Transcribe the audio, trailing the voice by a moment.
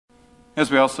As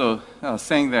we also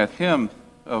sang that hymn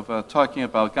of talking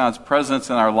about God's presence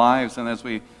in our lives, and as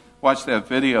we watch that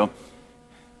video, I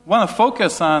want to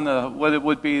focus on what it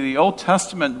would be the Old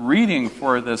Testament reading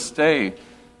for this day,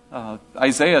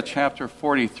 Isaiah chapter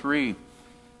 43,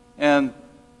 and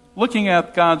looking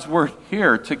at God's word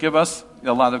here to give us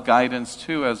a lot of guidance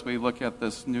too as we look at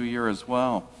this new year as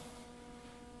well.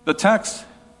 The text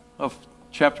of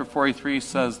chapter 43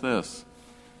 says this: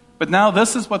 "But now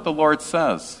this is what the Lord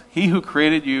says, He who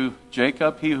created you,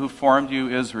 Jacob, He who formed you,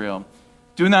 Israel.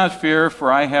 Do not fear,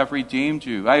 for I have redeemed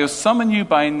you. I have summoned you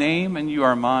by name, and you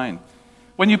are mine.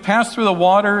 When you pass through the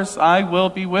waters, I will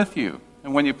be with you.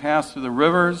 And when you pass through the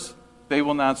rivers, they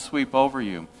will not sweep over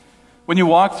you. When you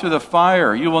walk through the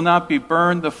fire, you will not be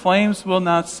burned. The flames will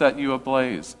not set you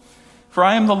ablaze. For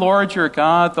I am the Lord your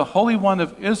God, the Holy One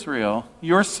of Israel,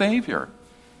 your Savior.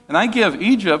 And I give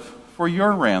Egypt for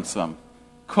your ransom,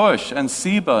 Cush and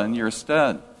Seba in your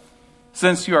stead.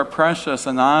 Since you are precious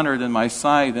and honored in my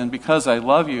sight, and because I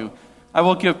love you, I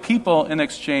will give people in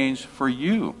exchange for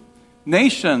you,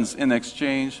 nations in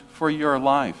exchange for your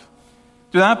life.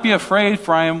 Do not be afraid,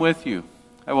 for I am with you.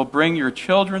 I will bring your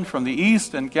children from the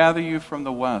east and gather you from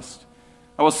the west.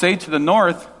 I will say to the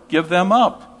north, give them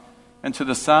up, and to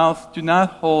the south, do not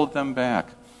hold them back.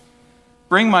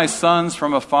 Bring my sons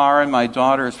from afar and my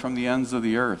daughters from the ends of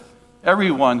the earth,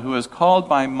 everyone who is called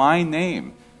by my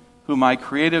name, whom I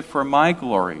created for my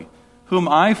glory, whom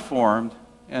I formed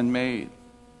and made."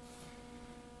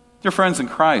 Dear friends in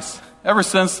Christ, ever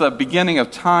since the beginning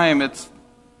of time, it's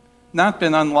not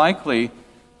been unlikely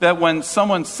that when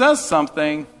someone says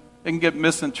something, it can get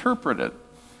misinterpreted.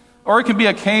 Or it can be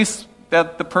a case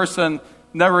that the person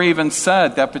never even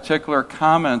said that particular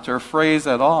comment or phrase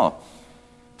at all.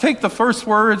 Take the first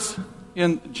words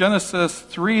in Genesis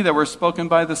 3 that were spoken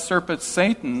by the serpent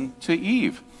Satan to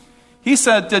Eve. He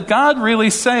said, "Did God really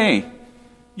say,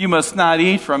 you must not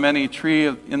eat from any tree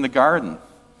in the garden?"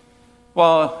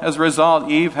 Well, as a result,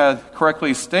 Eve had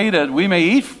correctly stated, we may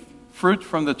eat fruit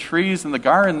from the trees in the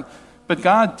garden, but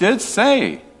God did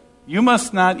say, you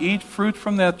must not eat fruit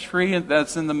from that tree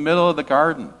that's in the middle of the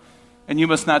garden, and you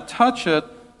must not touch it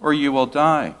or you will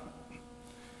die.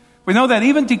 We know that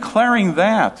even declaring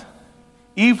that,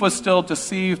 Eve was still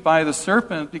deceived by the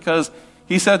serpent because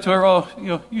he said to her,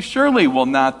 you surely will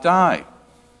not die.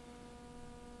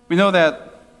 We know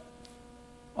that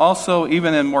also,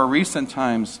 even in more recent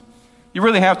times, you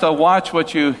really have to watch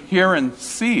what you hear and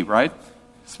see, right?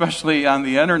 Especially on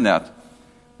the internet.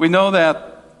 We know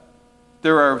that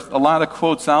there are a lot of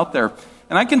quotes out there.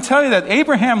 And I can tell you that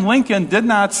Abraham Lincoln did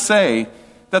not say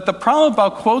that the problem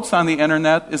about quotes on the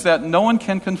internet is that no one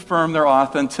can confirm their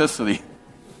authenticity.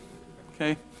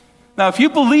 Okay? Now, if you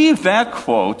believe that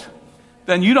quote,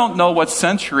 then you don't know what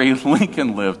century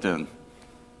Lincoln lived in.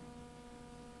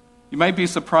 You might be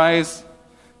surprised,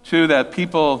 too, that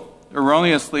people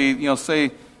erroneously,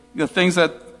 say things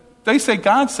that they say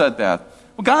God said that.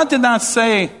 Well, God did not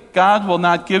say God will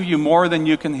not give you more than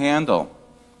you can handle.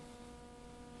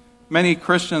 Many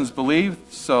Christians believe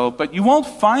so, but you won't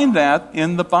find that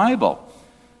in the Bible.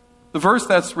 The verse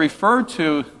that's referred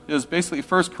to is basically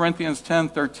 1 Corinthians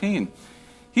 10:13.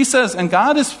 He says, "And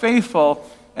God is faithful,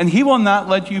 and He will not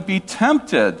let you be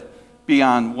tempted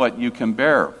beyond what you can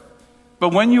bear. But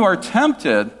when you are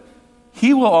tempted,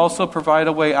 He will also provide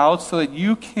a way out so that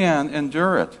you can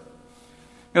endure it."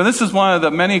 This is one of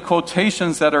the many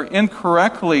quotations that are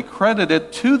incorrectly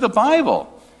credited to the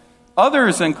Bible.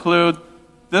 Others include,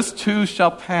 "This too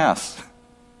shall pass,"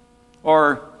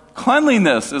 or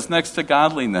 "Cleanliness is next to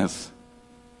godliness."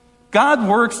 God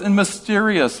works in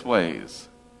mysterious ways.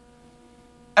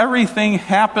 Everything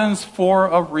happens for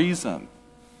a reason.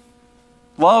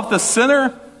 Love the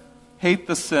sinner, hate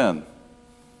the sin.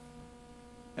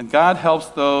 And God helps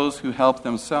those who help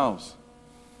themselves.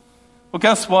 Well,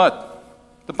 guess what?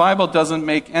 The Bible doesn't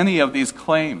make any of these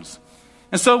claims.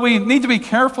 And so we need to be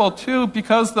careful, too,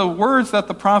 because the words that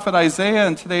the prophet Isaiah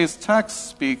in today's text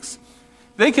speaks,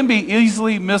 they can be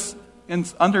easily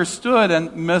misunderstood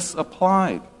and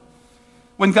misapplied.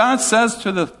 When God says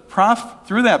to the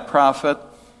through that prophet,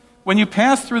 "When you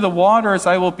pass through the waters,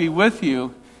 I will be with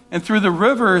you, and through the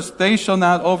rivers, they shall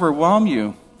not overwhelm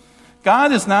you,"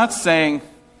 God is not saying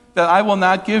that I will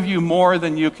not give you more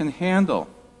than you can handle.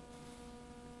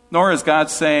 Nor is God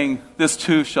saying, "This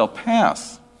too shall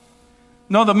pass."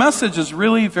 No, the message is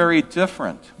really very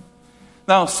different.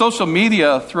 Now, social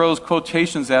media throws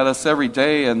quotations at us every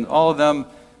day, and all of them,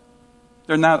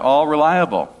 they're not all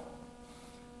reliable.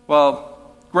 Well,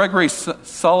 Gregory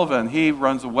Sullivan, he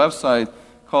runs a website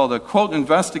called A Quote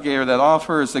Investigator that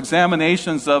offers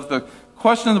examinations of the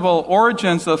questionable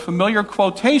origins of familiar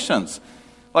quotations.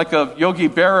 like of Yogi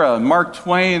Berra, Mark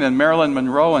Twain, and Marilyn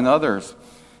Monroe, and others.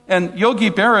 And Yogi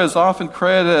Berra is often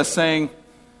credited as saying,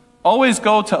 always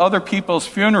go to other people's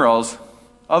funerals,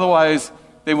 otherwise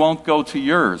they won't go to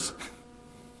yours.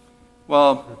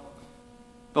 Well,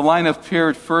 the line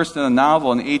appeared first in a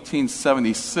novel in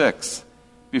 1876,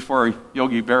 before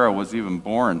Yogi Berra was even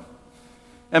born.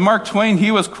 And Mark Twain,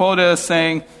 he was quoted as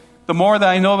saying, the more that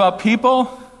I know about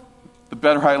people, the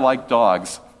better I like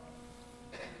dogs.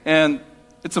 And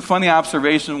it's a funny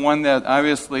observation, one that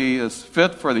obviously is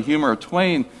fit for the humor of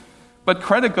Twain, but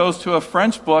credit goes to a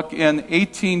French book in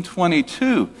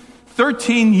 1822,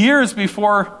 13 years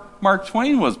before Mark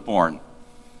Twain was born.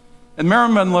 And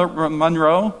Marilyn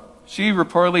Monroe, she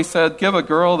reportedly said, give a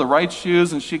girl the right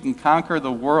shoes and she can conquer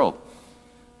the world.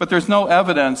 But there's no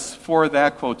evidence for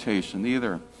that quotation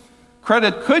either.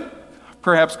 Credit could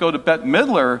perhaps go to Bette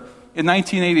Midler. In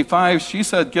 1985, she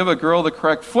said, give a girl the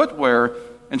correct footwear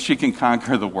and she can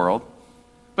conquer the world.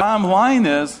 But the bottom line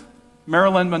is,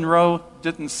 Marilyn Monroe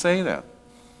didn't say that.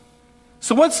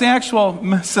 So what's the actual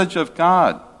message of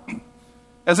God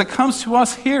as it comes to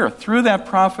us here through that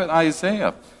prophet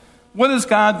Isaiah? What does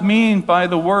God mean by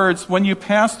the words, when you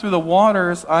pass through the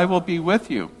waters, I will be with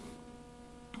you?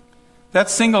 That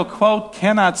single quote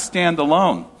cannot stand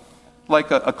alone,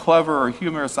 like a clever or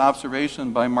humorous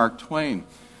observation by Mark Twain.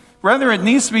 Rather, it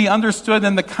needs to be understood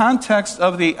in the context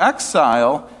of the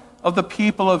exile of the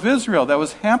people of Israel that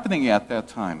was happening at that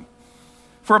time.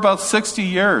 For about 60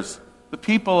 years, the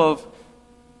people of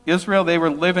Israel, they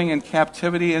were living in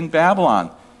captivity in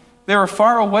Babylon. They were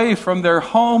far away from their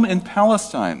home in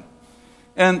Palestine.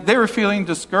 And they were feeling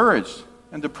discouraged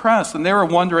and depressed. And they were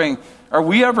wondering, are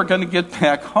we ever going to get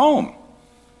back home?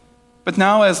 But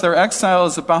now, as their exile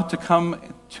is about to come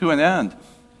to an end,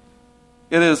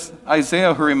 it is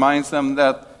Isaiah who reminds them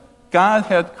that God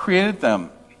had created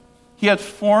them. He had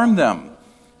formed them.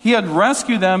 He had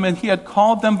rescued them, and He had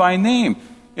called them by name.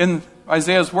 In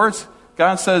Isaiah's words,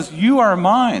 God says, you are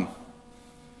mine.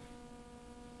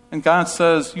 And God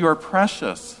says, you are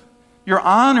precious. You're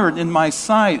honored in my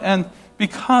sight, and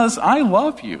because I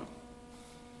love you.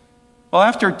 Well,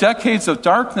 after decades of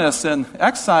darkness and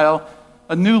exile,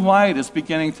 a new light is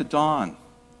beginning to dawn.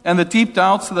 And the deep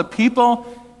doubts of the people,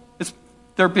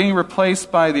 they're being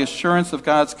replaced by the assurance of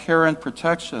God's care and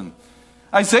protection.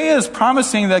 Isaiah is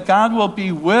promising that God will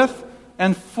be with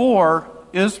and for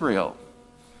Israel.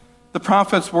 The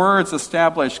prophet's words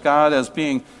establish God as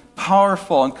being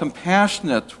powerful and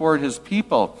compassionate toward His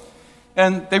people.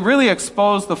 And they really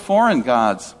expose the foreign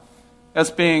gods as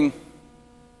being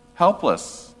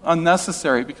helpless,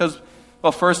 unnecessary, because,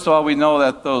 well, first of all, we know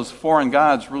that those foreign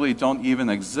gods really don't even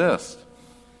exist.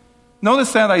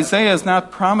 Notice that Isaiah is not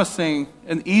promising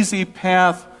an easy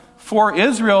path for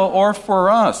Israel or for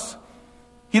us.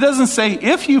 He doesn't say,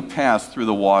 if you pass through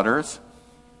the waters.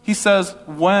 He says,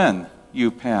 when you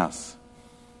pass.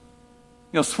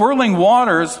 Swirling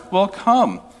waters will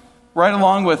come, right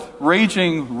along with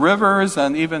raging rivers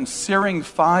and even searing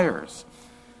fires.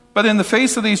 But in the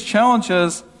face of these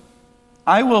challenges,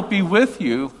 I will be with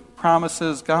you,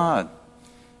 promises God.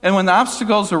 And when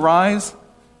obstacles arise,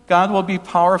 God will be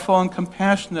powerful and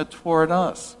compassionate toward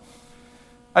us.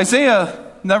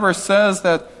 Isaiah never says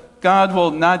that God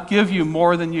will not give you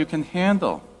more than you can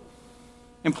handle,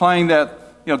 implying that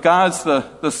God's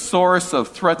the source of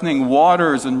threatening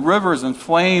waters and rivers and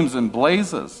flames and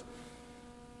blazes.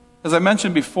 As I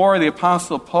mentioned before, the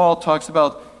Apostle Paul talks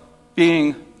about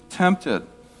being tempted,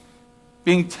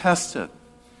 being tested.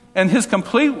 And his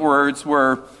complete words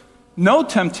were, no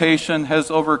temptation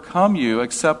has overcome you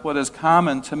except what is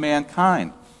common to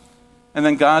mankind. And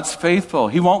then God's faithful.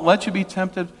 He won't let you be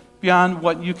tempted beyond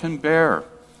what you can bear.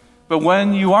 But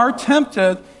when you are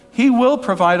tempted, He will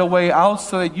provide a way out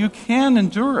so that you can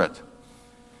endure it.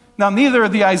 Now, neither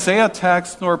the Isaiah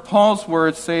text nor Paul's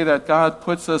words say that God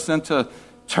puts us into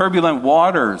turbulent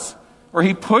waters or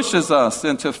He pushes us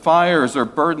into fires or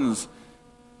burdens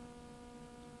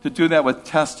to do that with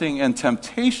testing and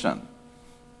temptation.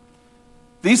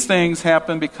 These things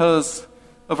happen because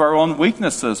of our own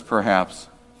weaknesses, perhaps.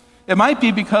 It might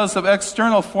be because of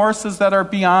external forces that are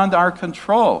beyond our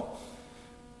control,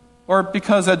 or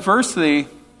because adversity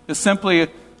is simply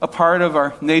a part of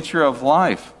our nature of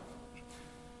life.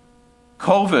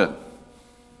 COVID,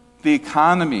 the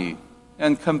economy,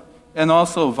 and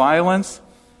also violence,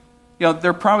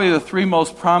 they're probably the three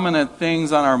most prominent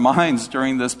things on our minds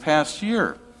during this past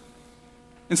year.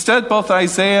 Instead, both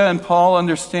Isaiah and Paul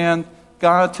understand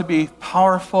God to be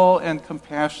powerful and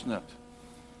compassionate.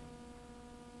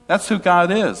 That's who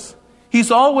God is.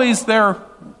 He's always there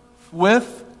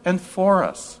with and for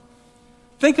us.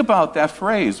 Think about that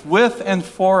phrase, with and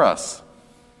for us.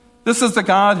 This is the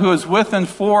God who is with and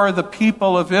for the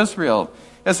people of Israel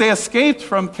as they escaped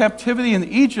from captivity in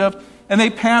Egypt and they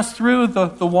passed through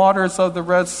the waters of the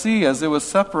Red Sea as it was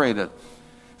separated.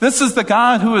 This is the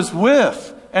God who is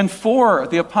with and for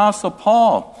the Apostle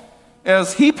Paul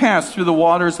as he passed through the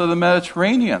waters of the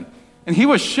Mediterranean and he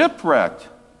was shipwrecked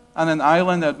on an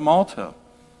island at Malta.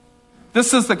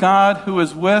 This is the God who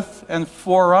is with and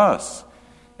for us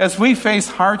as we face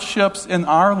hardships in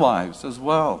our lives as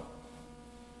well.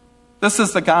 This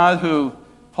is the God who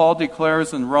Paul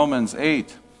declares in Romans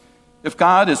 8, if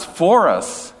God is for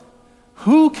us,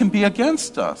 who can be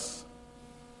against us?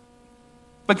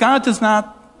 But God does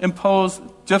not impose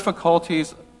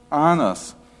difficulties on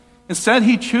us. Instead,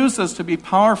 he chooses to be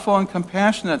powerful and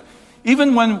compassionate,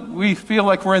 even when we feel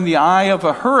like we're in the eye of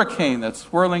a hurricane that's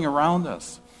swirling around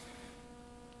us.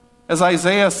 As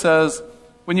Isaiah says,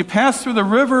 when you pass through the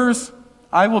rivers,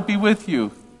 I will be with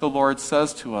you, the Lord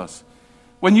says to us.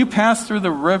 When you pass through the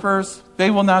rivers,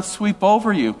 they will not sweep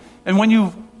over you. And when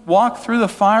you walk through the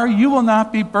fire, you will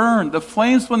not be burned. The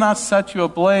flames will not set you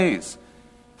ablaze.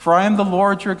 For I am the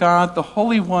Lord your God, the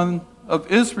Holy One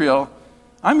of Israel.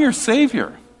 I'm your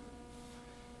Savior.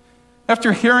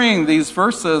 After hearing these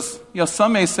verses,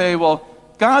 some may say, well,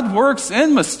 God works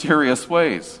in mysterious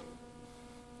ways,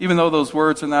 even though those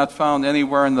words are not found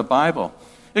anywhere in the Bible.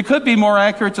 It could be more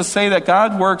accurate to say that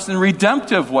God works in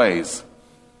redemptive ways.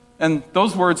 And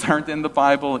those words aren't in the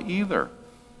Bible either.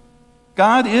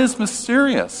 God is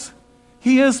mysterious.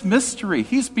 He is mystery.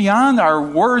 He's beyond our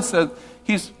words. That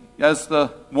he's, as the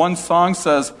one song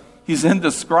says, he's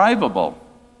indescribable.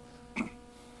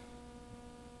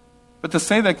 But to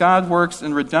say that God works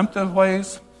in redemptive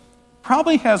ways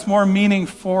probably has more meaning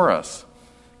for us.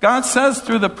 God says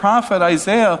through the prophet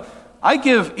Isaiah, I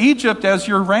give Egypt as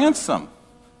your ransom,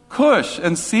 Cush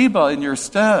and Seba in your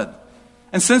stead.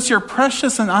 And since you're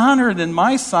precious and honored in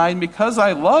my sight, because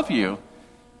I love you,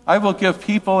 I will give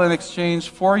people in exchange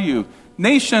for you,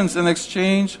 nations in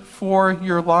exchange for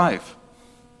your life.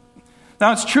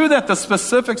 Now, it's true that the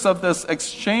specifics of this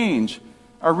exchange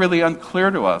are really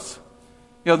unclear to us.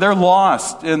 They're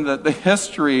lost in the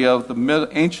history of the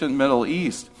ancient Middle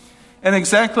East. And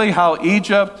exactly how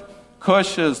Egypt,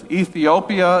 Cush is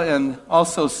Ethiopia, and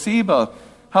also Seba,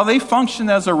 how they function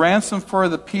as a ransom for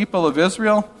the people of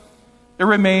Israel, it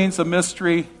remains a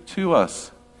mystery to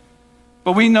us.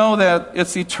 But we know that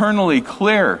it's eternally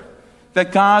clear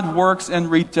that God works in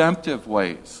redemptive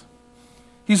ways.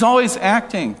 He's always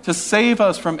acting to save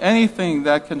us from anything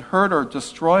that can hurt or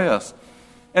destroy us.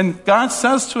 And God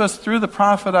says to us through the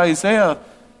prophet Isaiah,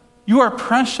 you are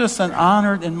precious and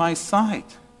honored in my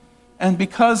sight. And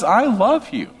because I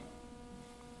love you.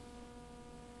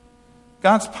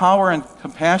 God's power and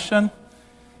compassion,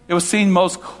 it was seen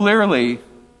most clearly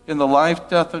in the life,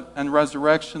 death, and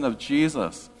resurrection of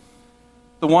Jesus,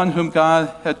 the one whom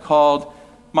God had called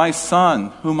my Son,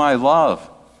 whom I love.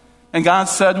 And God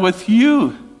said, with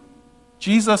you,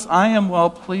 Jesus, I am well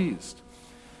pleased.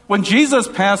 When Jesus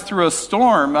passed through a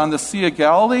storm on the Sea of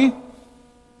Galilee,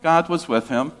 God was with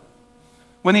him.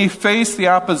 When he faced the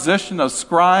opposition of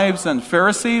scribes and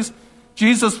Pharisees,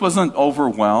 Jesus wasn't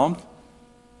overwhelmed.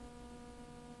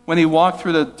 When he walked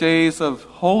through the days of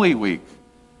Holy Week,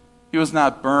 he was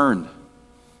not burned.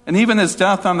 And even his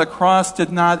death on the cross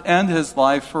did not end his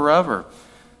life forever.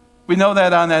 We know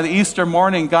that on that Easter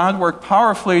morning, God worked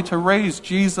powerfully to raise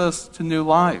Jesus to new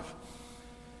life.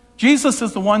 Jesus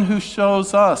is the one who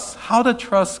shows us how to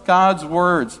trust God's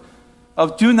words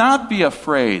of do not be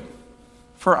afraid,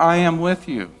 for I am with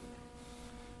you.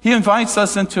 He invites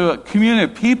us into a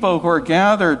community of people who are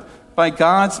gathered by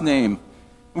God's name.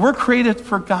 We're created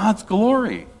for God's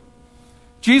glory.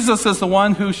 Jesus is the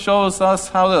one who shows us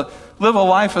how to live a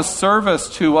life of service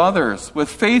to others with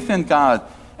faith in God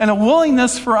and a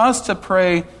willingness for us to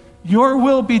pray, your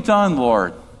will be done,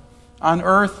 Lord, on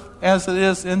earth as it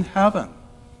is in heaven.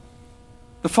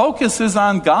 The focus is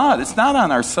on God. It's not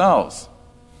on ourselves.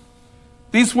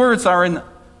 These words are an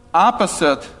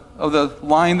opposite of the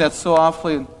line that's so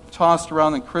often tossed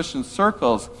around in Christian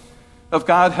circles of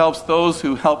God helps those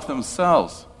who help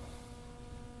themselves.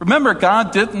 Remember,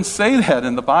 God didn't say that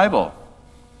in the Bible.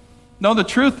 No, the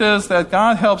truth is that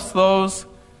God helps those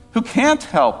who can't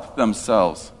help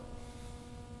themselves.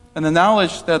 And the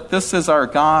knowledge that this is our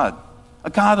God, a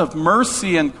God of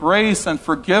mercy and grace and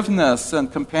forgiveness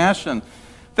and compassion,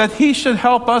 that he should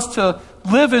help us to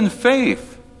live in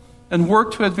faith and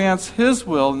work to advance his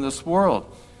will in this world.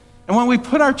 And when we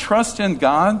put our trust in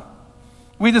God,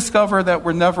 we discover that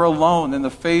we're never alone in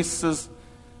the faces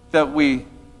that we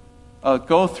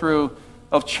go through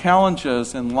of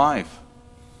challenges in life.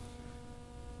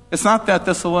 It's not that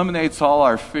this eliminates all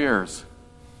our fears,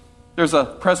 There's a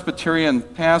Presbyterian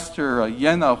pastor,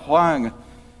 Yena Huang,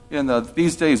 in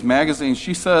These Days magazine.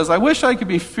 She says, "I wish I could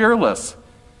be fearless,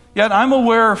 yet I'm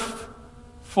aware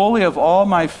fully of all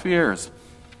my fears.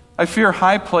 I fear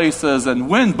high places and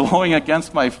wind blowing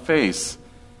against my face.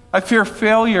 I fear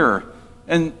failure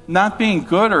and not being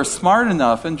good or smart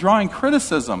enough and drawing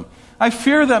criticism. I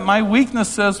fear that my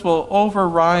weaknesses will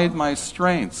override my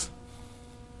strengths."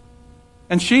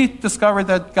 And she discovered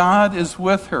that God is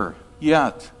with her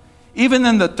yet. Even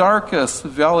in the darkest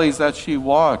valleys that she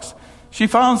walks, she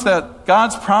finds that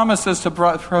God's promises to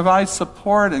provide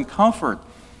support and comfort,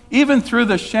 even through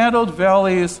the shadowed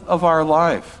valleys of our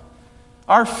life.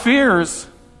 Our fears,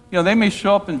 they may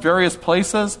show up in various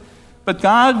places, but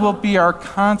God will be our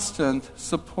constant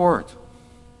support.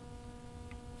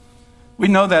 We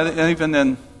know that even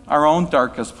in our own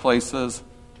darkest places,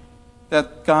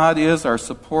 that God is our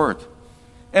support.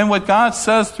 And what God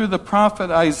says through the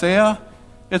prophet Isaiah,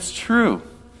 it's true.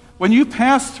 When you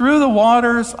pass through the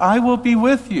waters, I will be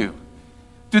with you.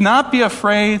 Do not be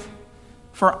afraid,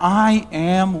 for I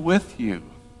am with you.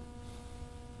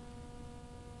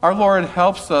 Our Lord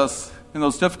helps us in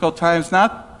those difficult times,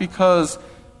 not because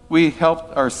we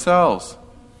helped ourselves,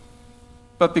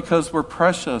 but because we're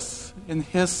precious in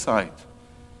His sight.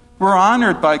 We're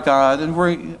honored by God, and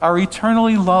we are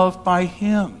eternally loved by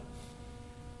Him.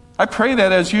 I pray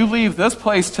that as you leave this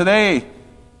place today,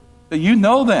 that you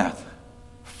know that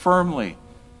firmly.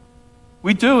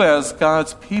 We do as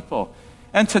God's people.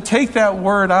 And to take that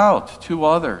word out to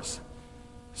others,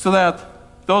 so that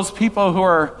those people who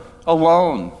are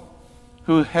alone,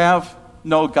 who have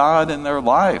no God in their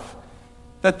life,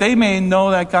 that they may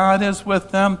know that God is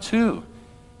with them too.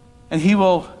 And He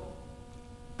will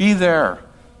be there,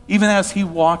 even as He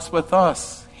walks with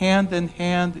us, hand in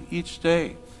hand each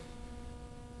day.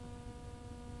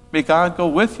 May God go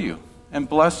with you and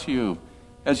bless you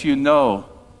as you know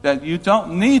that you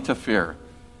don't need to fear,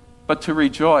 but to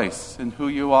rejoice in who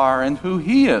you are and who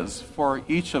He is for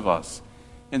each of us.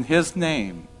 In His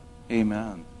name,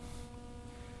 amen.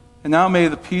 And now may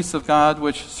the peace of God,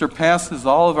 which surpasses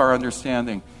all of our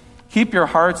understanding, keep your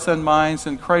hearts and minds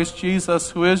in Christ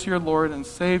Jesus, who is your Lord and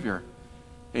Savior.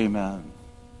 Amen.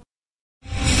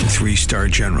 3-star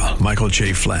General Michael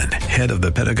J. Flynn, head of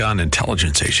the Pentagon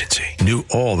Intelligence Agency, knew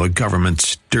all the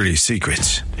government's dirty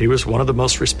secrets. He was one of the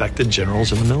most respected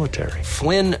generals in the military.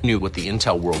 Flynn knew what the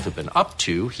intel world had been up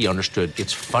to. He understood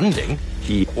its funding.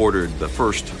 He ordered the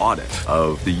first audit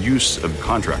of the use of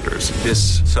contractors.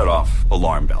 This set off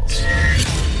alarm bells.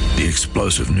 The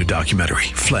explosive new documentary,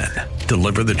 Flynn,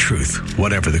 Deliver the Truth,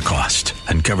 Whatever the Cost,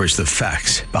 uncovers the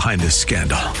facts behind this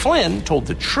scandal. Flynn told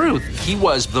the truth. He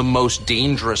was the most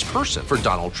dangerous person for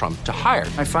Donald Trump to hire.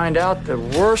 I find out the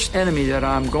worst enemy that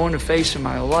I'm going to face in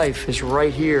my life is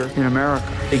right here in America.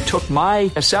 They took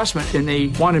my assessment and they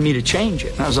wanted me to change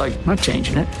it. And I was like, I'm not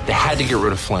changing it. They had to get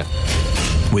rid of Flynn.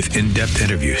 With in-depth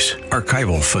interviews,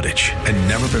 archival footage, and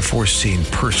never-before-seen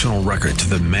personal records of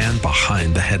the man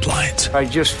behind the headlines. I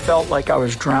just felt like I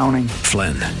was drowning.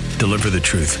 Flynn, Deliver the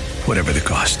Truth, Whatever the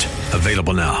Cost.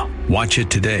 Available now. Watch it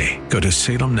today. Go to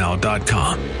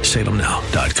salemnow.com.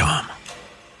 salemnow.com.